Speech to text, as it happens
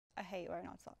hate wearing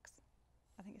odd socks.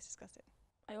 I think it's disgusting.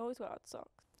 I always wear odd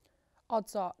socks. Odd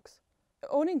socks.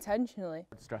 Unintentionally. It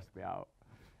would stress me out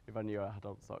if I knew I had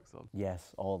odd socks on.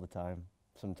 Yes, all the time.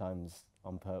 Sometimes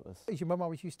on purpose. As your mum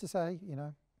always used to say, you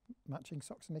know, matching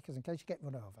socks and knickers in case you get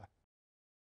run over.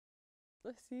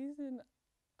 The season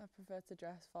I prefer to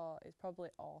dress for is probably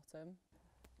autumn.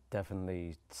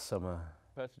 Definitely summer.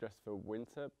 I prefer to dress for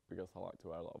winter because I like to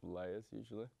wear a lot of layers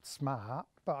usually. Smart,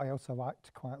 but I also like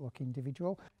to quite look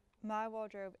individual. My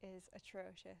wardrobe is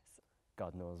atrocious.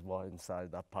 God knows what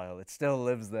inside that pile. It still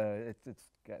lives there. It's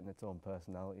getting its own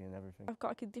personality and everything. I've got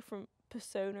like a different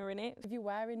persona in it. If you're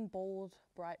wearing bold,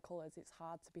 bright colours, it's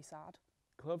hard to be sad.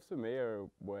 Clothes for me are a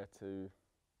way to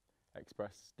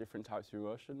express different types of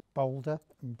emotion. Bolder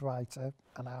and brighter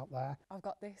and out there. I've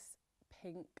got this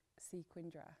pink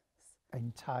sequin dress.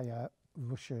 Entire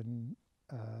Russian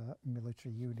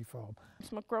military uniform.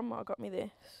 So my grandma got me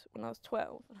this when I was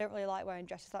 12. I don't really like wearing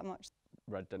dresses that much.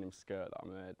 Red denim skirt that I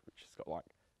made, which has got like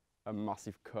a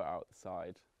massive cut out the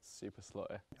side, super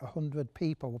slutty. 100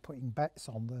 people were putting bets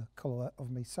on the colour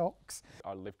of my socks.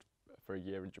 I lived for a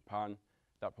year in Japan.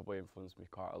 That probably influenced me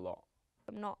quite a lot.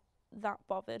 I'm not that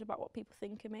bothered about what people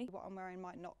think of me. What I'm wearing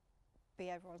might not be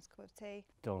everyone's cup of tea.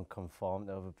 Don't conform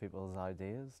to other people's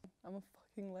ideas. I'm a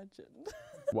fucking legend.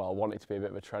 Well, I wanted to be a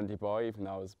bit of a trendy boy, even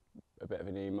though I was a bit of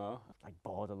an emo. Like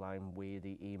borderline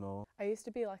weirdy emo. I used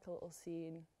to be like a little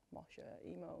scene mosher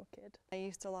emo kid. I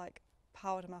used to like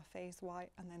powder my face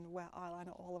white and then wear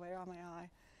eyeliner all the way around my eye.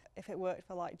 If it worked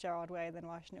for like Gerard Way, then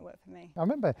why shouldn't it work for me? I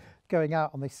remember going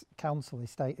out on this council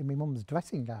estate in my mum's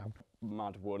dressing gown.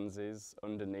 Mad onesies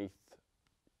underneath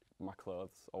my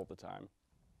clothes all the time.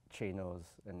 Chinos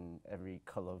and every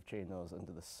colour of chinos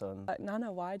under the sun.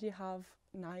 Nana, why do you have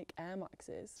Nike Air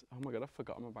Maxes? Oh my god, I've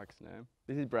forgotten my bag's name.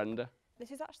 This is Brenda.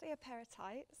 This is actually a pair of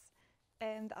tights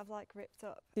that I've like ripped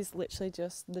up. It's literally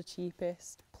just the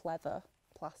cheapest pleather,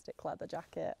 plastic leather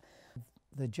jacket.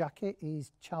 The jacket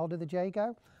is Child of the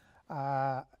Jago.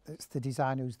 It's the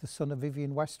designer who's the son of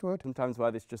Vivienne Westwood. Sometimes wear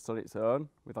this just on its own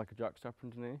with like a jockstrap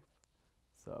underneath.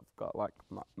 So I've got like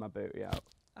my booty out.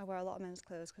 I wear a lot of men's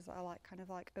clothes because I like kind of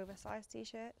like oversized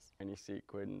t-shirts. Any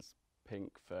sequins,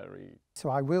 pink, furry. So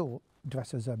I will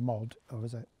dress as a mod or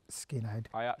as a skinhead.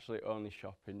 I actually only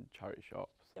shop in charity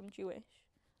shops. I'm Jewish,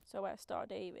 so I wear Star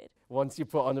David. Once you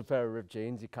put on a pair of ripped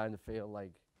jeans, you kind of feel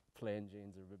like plain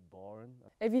jeans are a bit boring.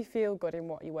 If you feel good in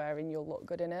what you're wearing, you'll look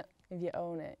good in it. If you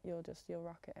own it, you'll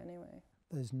rock it anyway.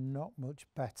 There's not much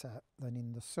better than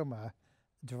in the summer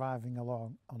driving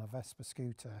along on a Vespa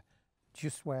scooter,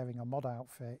 just wearing a mod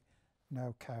outfit,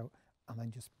 no coat, and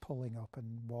then just pulling up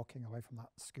and walking away from that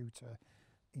scooter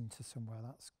into somewhere.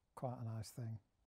 That's quite a nice thing.